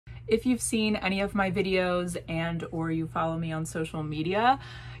If you've seen any of my videos and or you follow me on social media,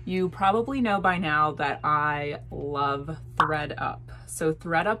 you probably know by now that I love thredUP. So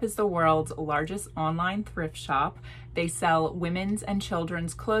thredUP is the world's largest online thrift shop. They sell women's and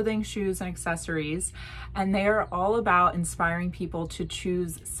children's clothing, shoes, and accessories, and they are all about inspiring people to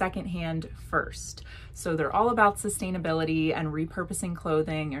choose secondhand first. So they're all about sustainability and repurposing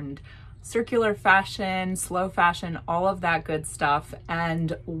clothing and circular fashion, slow fashion, all of that good stuff.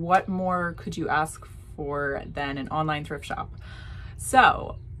 And what more could you ask for than an online thrift shop?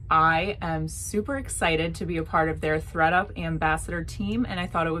 So I am super excited to be a part of their thredUP ambassador team, and I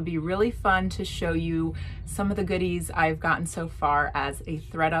thought it would be really fun to show you some of the goodies I've gotten so far as a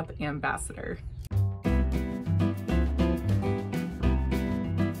thredUP ambassador.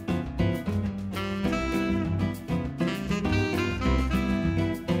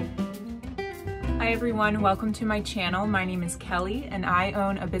 Hi everyone, welcome to my channel. My name is Kelly and I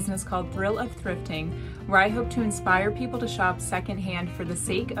own a business called Thrill of Thrifting, where I hope to inspire people to shop secondhand for the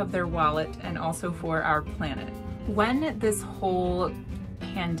sake of their wallet and also for our planet. When this whole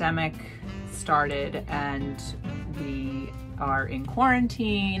pandemic started and we are in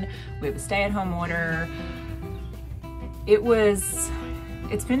quarantine, we have a stay-at-home order,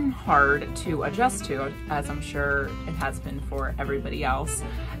 it's been hard to adjust to, as I'm sure it has been for everybody else.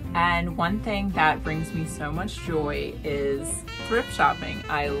 And one thing that brings me so much joy is thrift shopping.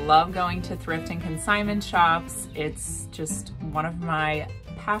 I love going to thrift and consignment shops. It's just one of my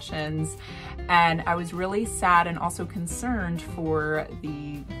passions. And I was really sad and also concerned for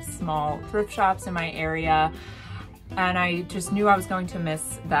the small thrift shops in my area. And I just knew I was going to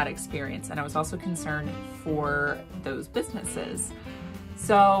miss that experience. And I was also concerned for those businesses.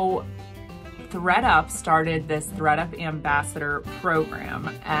 So thredUP started this thredUP ambassador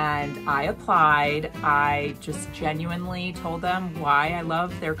program and I applied. I just genuinely told them why I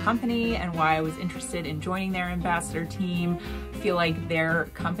love their company and why I was interested in joining their ambassador team. I feel like their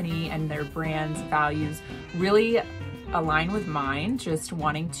company and their brand's values really align with mine, just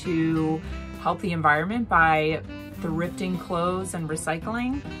wanting to help the environment by thrifting clothes and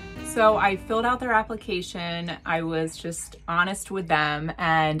recycling. So I filled out their application. I was just honest with them,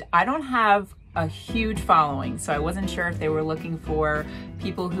 and I don't have a huge following, so I wasn't sure if they were looking for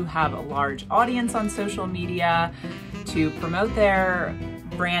people who have a large audience on social media to promote their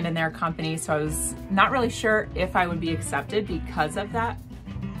brand and their company. So I was not really sure if I would be accepted because of that.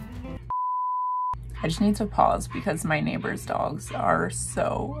 I just need to pause because my neighbor's dogs are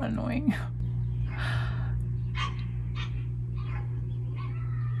so annoying.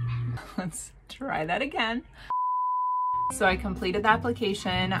 Let's try that again. So I completed the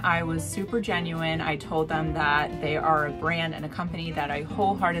application. I was super genuine. I told them that they are a brand and a company that I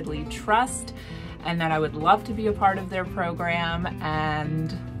wholeheartedly trust and that I would love to be a part of their program,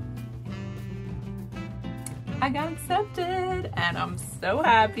 and I got accepted and I'm so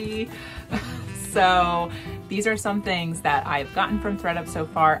happy. So these are some things that I've gotten from thredUP so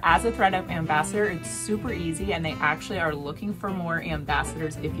far. As a thredUP ambassador, it's super easy and they actually are looking for more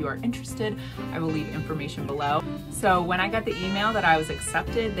ambassadors. If you are interested, I will leave information below. So when I got the email that I was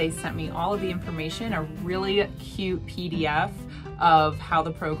accepted, they sent me all of the information, a really cute PDF of how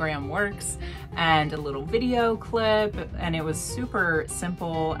the program works and a little video clip, and it was super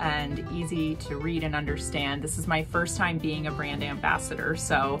simple and easy to read and understand. This is my first time being a brand ambassador,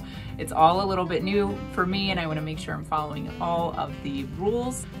 so it's all a little bit new for me and I want to make sure I'm following all of the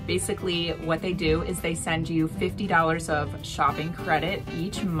rules. Basically what they do is they send you $50 of shopping credit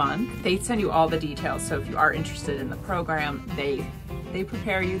each month. They send you all the details, so if you are interested in the program, they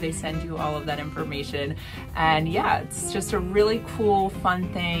prepare you, they send you all of that information. And yeah, it's just a really cool, fun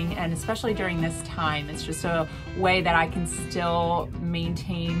thing. And especially during this time, it's just a way that I can still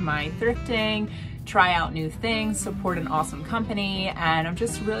maintain my thrifting, try out new things, support an awesome company, and I'm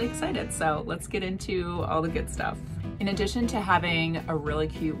just really excited. So let's get into all the good stuff. In addition to having a really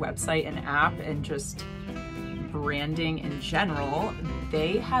cute website and app and just branding in general,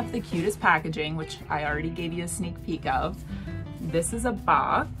 they have the cutest packaging, which I already gave you a sneak peek of. This is a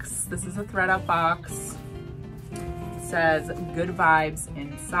box. This is a thredUP box. It says good vibes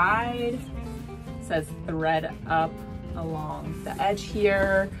inside. It says thredUP along the edge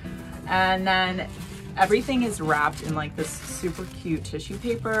here. And then everything is wrapped in like this super cute tissue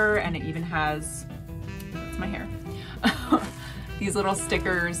paper, and it even has, that's my hair, these little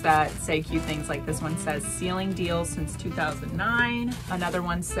stickers that say cute things. Like this one says sealing deals since 2009. Another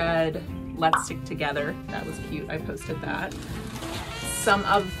one said let's stick together. That was cute, I posted that. Some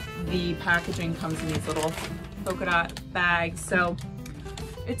of the packaging comes in these little polka dot bags, so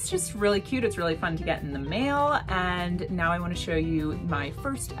it's just really cute. It's really fun to get in the mail. And now I want to show you my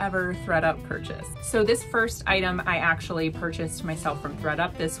first ever thredUP purchase. So this first item I actually purchased myself from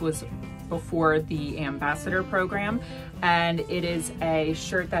thredUP. This was before the ambassador program, and it is a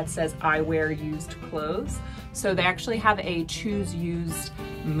shirt that says I wear used clothes. So they actually have a choose used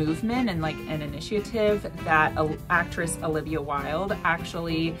movement and like an initiative that actress Olivia Wilde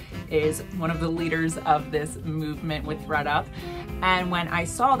actually is one of the leaders of this movement with thredUP. And when I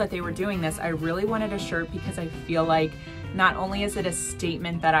saw that they were doing this, I really wanted a shirt because I feel like not only is it a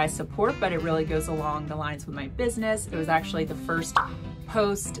statement that I support, but it really goes along the lines with my business. It was actually the first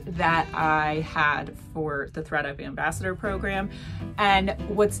post that I had for the thredUP ambassador program. And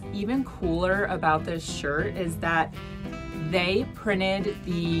what's even cooler about this shirt is that they printed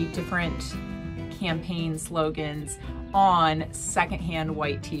the different campaign slogans on secondhand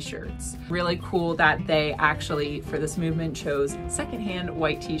white t-shirts. Really cool that they actually, for this movement, chose secondhand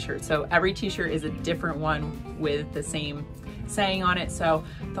white t-shirts. So every t-shirt is a different one with the same saying on it. So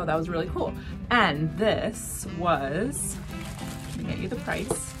I thought that was really cool. And this was, let me get you the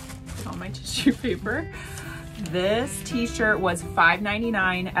price on my tissue paper. This t-shirt was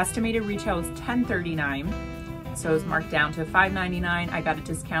 $5.99. Estimated retail was $10.39. So it was marked down to $5.99. I got a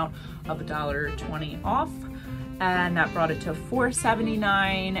discount of $1.20 off, and that brought it to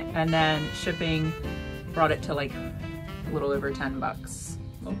 $4.79, and then shipping brought it to like a little over 10 bucks.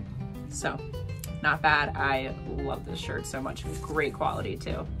 So not bad. I love this shirt so much. Great quality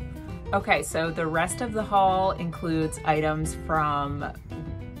too. Okay, so the rest of the haul includes items from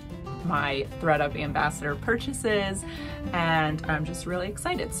my thredUP ambassador purchases, and I'm just really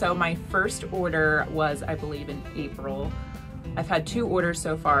excited. So my first order was, I believe, in April. I've had 2 orders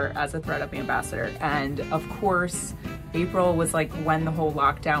so far as a thredUP ambassador, and of course April was like when the whole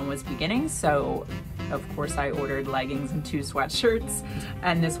lockdown was beginning, so of course I ordered leggings and 2 sweatshirts.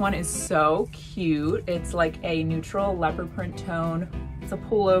 And this one is so cute. It's like a neutral leopard print tone. It's a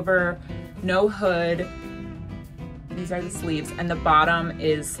pullover, no hood. These are the sleeves, and the bottom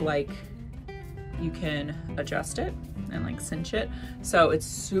is like, you can adjust it and like cinch it. So it's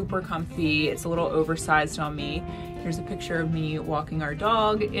super comfy. It's a little oversized on me. Here's a picture of me walking our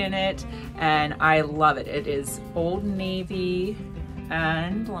dog in it, and I love it. It is Old Navy,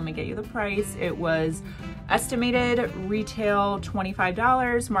 and let me get you the price. It was estimated retail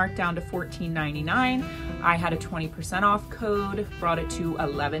 $25, marked down to $14.99. I had a 20% off code, brought it to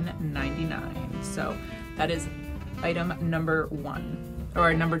 $11.99. So that is item number 1,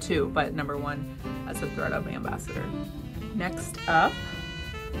 or number 2, but number 1 as a thredUP ambassador. Next up,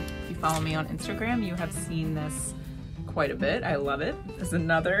 if you follow me on Instagram, you have seen this quite a bit. I love it. There's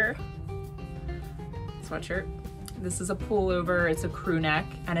another sweatshirt. This is a pullover. It's a crew neck,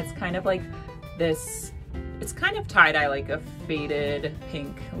 and it's kind of like this, it's kind of tie-dye, like a faded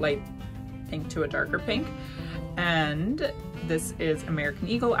pink, light pink to a darker pink. And this is American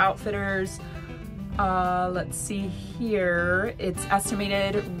Eagle Outfitters. Let's see here. It's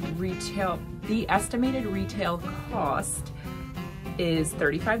estimated retail, the estimated retail cost is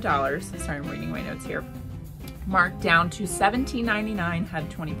 $35. Sorry, I'm reading my notes here. Marked down to $17.99, had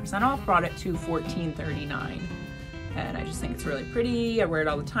 20% off, brought it to $14.39. And I just think it's really pretty. I wear it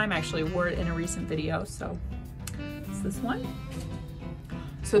all the time. I actually wore it in a recent video, so it's this one.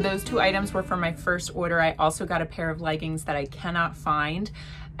 So those 2 items were from my first order. I also got a pair of leggings that I cannot find,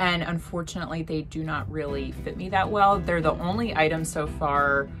 and unfortunately they do not really fit me that well. They're the only item so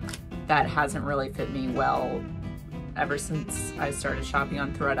far that hasn't really fit me well ever since I started shopping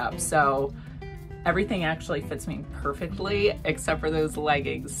on thredUP. So everything actually fits me perfectly except for those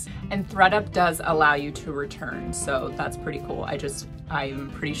leggings. And thredUP does allow you to return, so that's pretty cool. I'm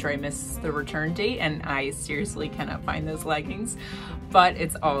pretty sure I missed the return date, and I seriously cannot find those leggings, but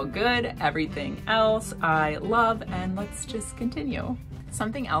it's all good. Everything else I love, and let's just continue.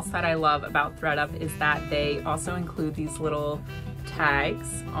 Something else that I love about thredUP is that they also include these little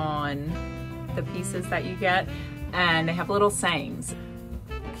tags on the pieces that you get, and they have little sayings.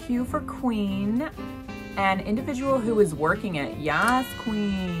 Q for queen, an individual who is working it. Yes,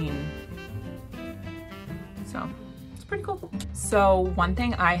 queen. So it's pretty cool. So one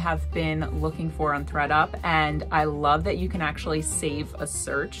thing I have been looking for on thredUP, and I love that you can actually save a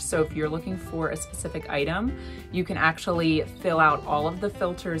search. So if you're looking for a specific item, you can actually fill out all of the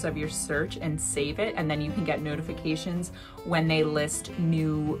filters of your search and save it, and then you can get notifications when they list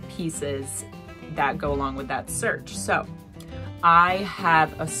new pieces that go along with that search. So I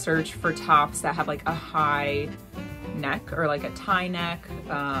have a search for tops that have like a high neck or like a tie neck,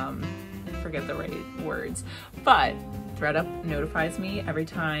 forget the right words, but thredUP notifies me every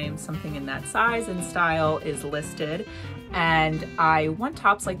time something in that size and style is listed. And I want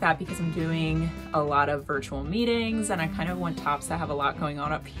tops like that because I'm doing a lot of virtual meetings, and I kind of want tops that have a lot going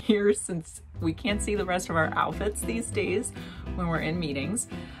on up here since we can't see the rest of our outfits these days when we're in meetings.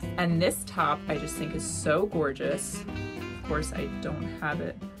 And this top I just think is so gorgeous. Of course, I don't have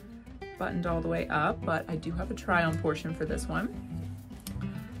it buttoned all the way up, but I do have a try on portion for this one.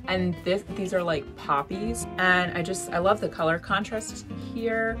 And these are like poppies, and I love the color contrast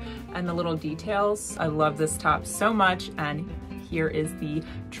here and the little details. I love this top so much, and here is the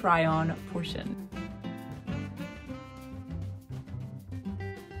try on portion.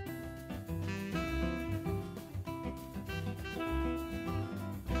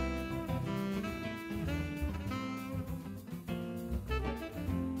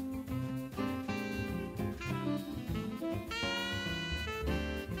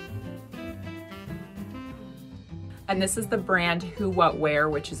 And this is the brand Who What Wear,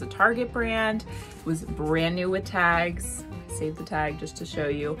 which is a Target brand. It was brand new with tags. Save the tag just to show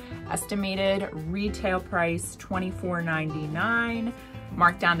you. Estimated retail price $24.99,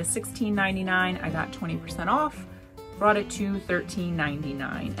 marked down to $16.99. I got 20% off, brought it to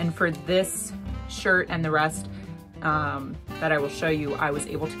 $13.99. And for this shirt and the rest that I will show you, I was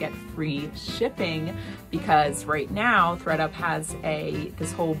able to get free shipping because right now thredUP has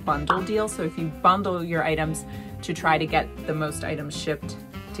this whole bundle deal. So if you bundle your items to try to get the most items shipped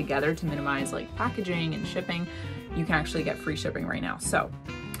together to minimize like packaging and shipping, you can actually get free shipping right now. So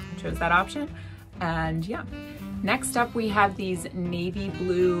I chose that option, and yeah. Next up, we have these navy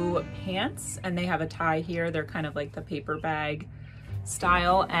blue pants, and they have a tie here. They're kind of like the paper bag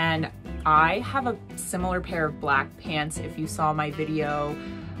style, and I have a similar pair of black pants. If you saw my video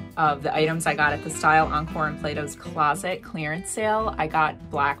of the items I got at the Style Encore and Plato's Closet clearance sale, I got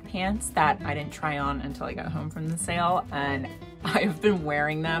black pants that I didn't try on until I got home from the sale, and I've been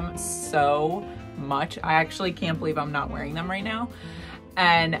wearing them so much. I actually can't believe I'm not wearing them right now.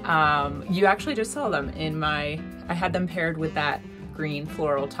 And you actually just saw them in I had them paired with that green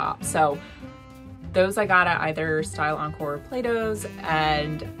floral top. So those I got at either Style Encore or Plato's,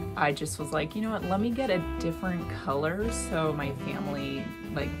 and I just was like, you know what, let me get a different color so my family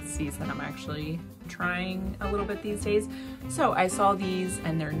like sees that I'm actually trying a little bit these days. So I saw these,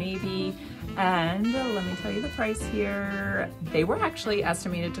 and they're navy, and let me tell you the price here. They were actually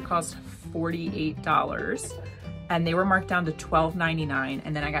estimated to cost $48, and they were marked down to $12.99,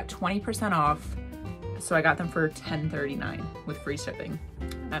 and then I got 20% off, so I got them for $10.39 with free shipping.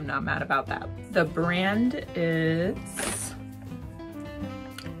 I'm not mad about that. The brand is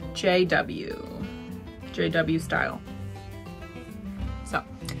JW Style. So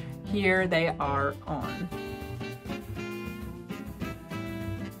here they are on.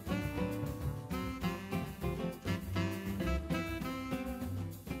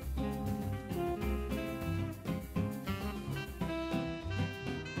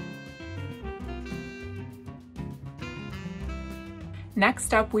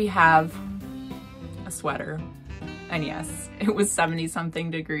 Next up, we have a sweater. And yes, it was 70 something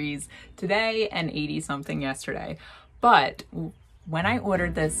degrees today and 80 something yesterday. But when I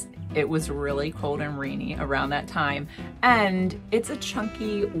ordered this, it was really cold and rainy around that time. And it's a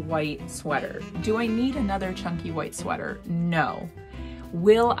chunky white sweater. Do I need another chunky white sweater? No.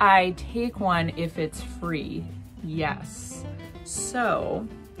 Will I take one if it's free? Yes. So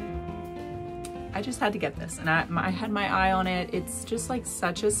I just had to get this, and I had my eye on it. It's just like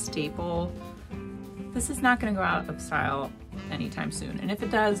such a staple. This is not gonna go out of style anytime soon. And if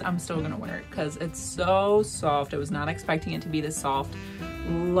it does, I'm still gonna wear it because it's so soft. I was not expecting it to be this soft.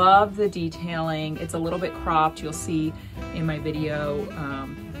 Love the detailing. It's a little bit cropped. You'll see in my video,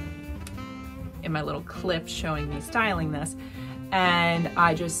 in my little clip showing me styling this. And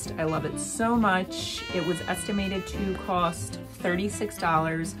I love it so much. It was estimated to cost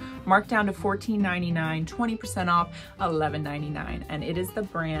 $36, marked down to $14.99, 20% off, $11.99. And it is the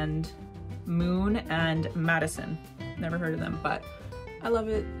brand Moon and Madison. Never heard of them, but I love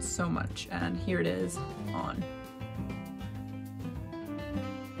it so much. And here it is on.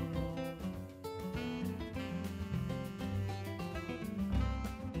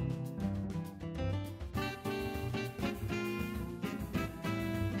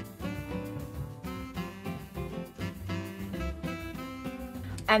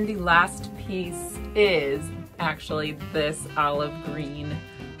 And the last piece is actually this olive green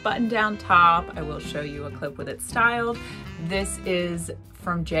button-down top. I will show you a clip with it styled. This is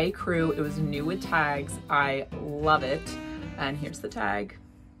from J. Crew. It was new with tags. I love it. And here's the tag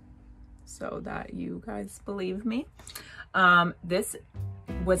so that you guys believe me. This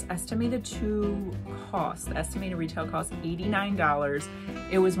was estimated to cost, the estimated retail cost, $89.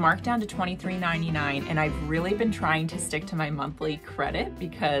 It was marked down to $23.99, and I've really been trying to stick to my monthly credit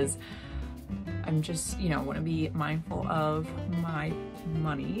because I'm just, you know, want to be mindful of my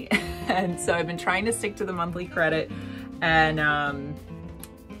money. And so I've been trying to stick to the monthly credit, and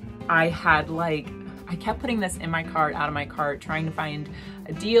I kept putting this in my cart, out of my cart, trying to find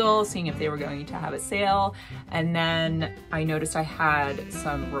a deal, seeing if they were going to have a sale. And then I noticed I had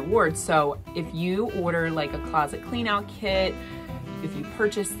some rewards. So if you order like a closet clean out kit, if you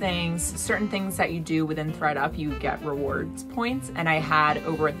purchase things, certain things that you do within thredUP, you get rewards points. And I had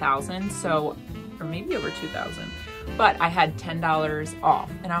over 1,000, so, or maybe over 2,000. But I had $10 off.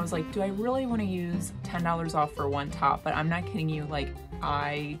 And I was like, do I really want to use $10 off for one top? But I'm not kidding you, like,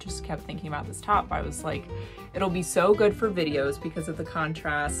 I just kept thinking about this top. I was like, it'll be so good for videos because of the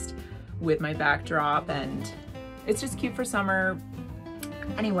contrast with my backdrop, and it's just cute for summer.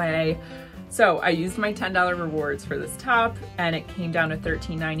 Anyway, so I used my $10 rewards for this top, and it came down to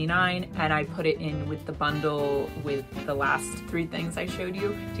 $13.99, and I put it in with the bundle with the last 3 things I showed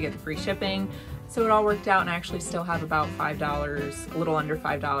you to get the free shipping. So it all worked out, and I actually still have about $5, a little under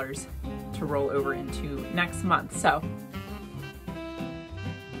 $5 to roll over into next month. So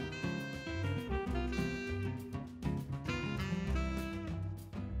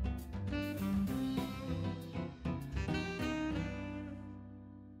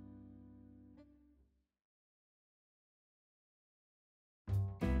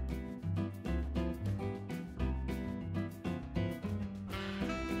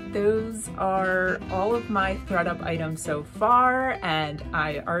those are all of my thredUP items so far, and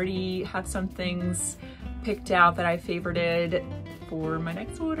I already have some things picked out that I favorited for my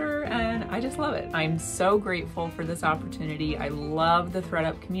next order, and I just love it. I'm so grateful for this opportunity. I love the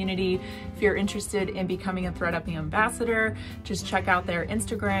thredUP community. If you're interested in becoming a thredUP ambassador, just check out their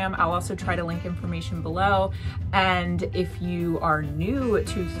Instagram. I'll also try to link information below. And if you are new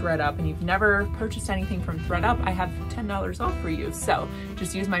to thredUP and you've never purchased anything from thredUP, I have $10 off for you. So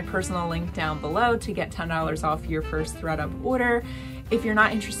just use my personal link down below to get $10 off your first thredUP order. If you're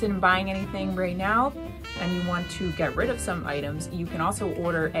not interested in buying anything right now and you want to get rid of some items, you can also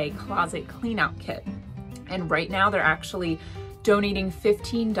order a closet clean out kit. And right now they're actually donating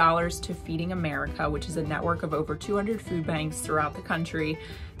 $15 to Feeding America, which is a network of over 200 food banks throughout the country,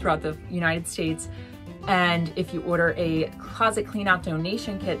 throughout the United States. And if you order a closet clean out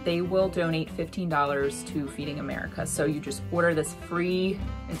donation kit, they will donate $15 to Feeding America. So you just order this free,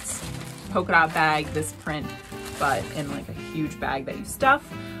 it's polka dot bag, this print, but in like a huge bag that you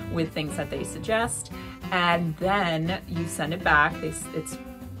stuff with things that they suggest. And then you send it back. It's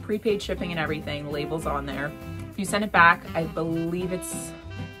prepaid shipping and everything, labels on there. If you send it back, I believe it's,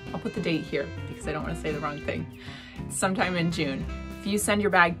 I'll put the date here because I don't want to say the wrong thing. It's sometime in June. If you send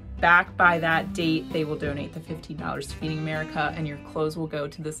your bag back by that date, they will donate the $15 to Feeding America, and your clothes will go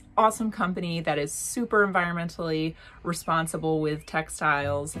to this awesome company that is super environmentally responsible with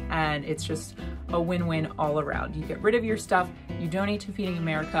textiles, and it's just a win-win all around. You get rid of your stuff, you donate to Feeding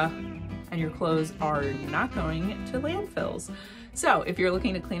America, and your clothes are not going to landfills. So if you're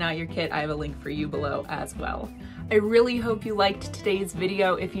looking to clean out your kit, I have a link for you below as well. I really hope you liked today's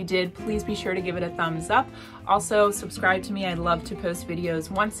video. If you did, please be sure to give it a thumbs up. Also, subscribe to me. I love to post videos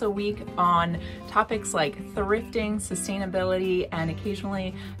once a week on topics like thrifting, sustainability, and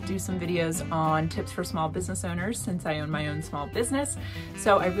occasionally do some videos on tips for small business owners since I own my own small business.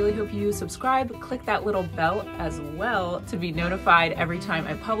 So I really hope you subscribe, click that little bell as well to be notified every time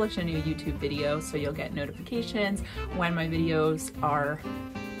I publish a new YouTube video, so you'll get notifications when my videos are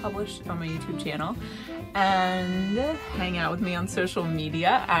published on my YouTube channel. And hang out with me on social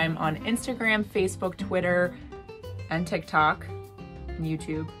media. I'm on Instagram, Facebook, Twitter, and TikTok, and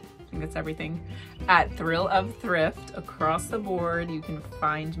YouTube. I think that's everything. At Thrill of Thrift across the board. You can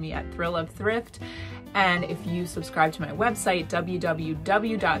find me at Thrill of Thrift. And if you subscribe to my website,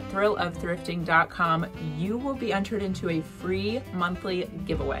 www.thrillofthrifting.com, you will be entered into a free monthly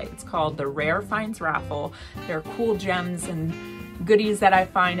giveaway. It's called the Rare Finds Raffle. There are cool gems and goodies that I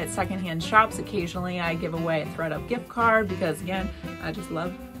find at secondhand shops. Occasionally I give away a thredUP gift card because, again, I just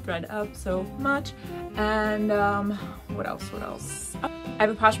love thredUP so much. And what else? I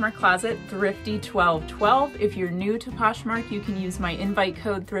have a Poshmark closet, Thrifty1212. If you're new to Poshmark, you can use my invite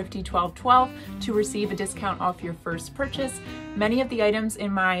code Thrifty1212 to receive a discount off your first purchase. Many of the items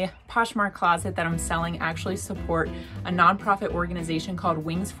in my Poshmark closet that I'm selling actually support a nonprofit organization called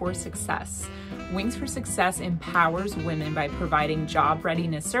Wings for Success. Wings for Success empowers women by providing job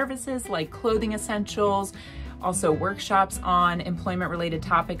readiness services like clothing essentials, also workshops on employment-related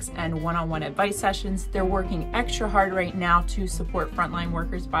topics and one-on-one advice sessions. They're working extra hard right now to support frontline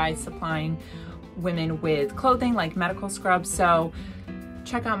workers by supplying women with clothing like medical scrubs. So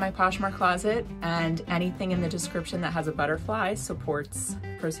check out my Poshmark closet, and anything in the description that has a butterfly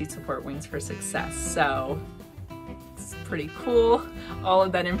proceeds support Wings for Success. So it's pretty cool. All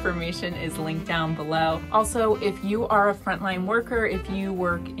of that information is linked down below. Also, if you are a frontline worker, if you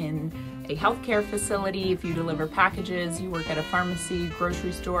work in a healthcare facility, if you deliver packages, you work at a pharmacy,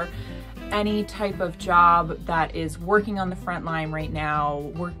 grocery store, any type of job that is working on the front line right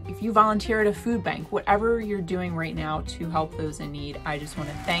now, if you volunteer at a food bank, whatever you're doing right now to help those in need, I just want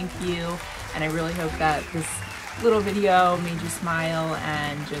to thank you. And I really hope that this little video made you smile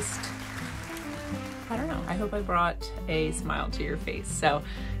and just, I don't know, I hope I brought a smile to your face. So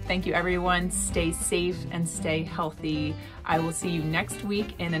thank you everyone. Stay safe and stay healthy. I will see you next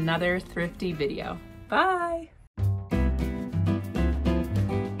week in another thrifty video. Bye.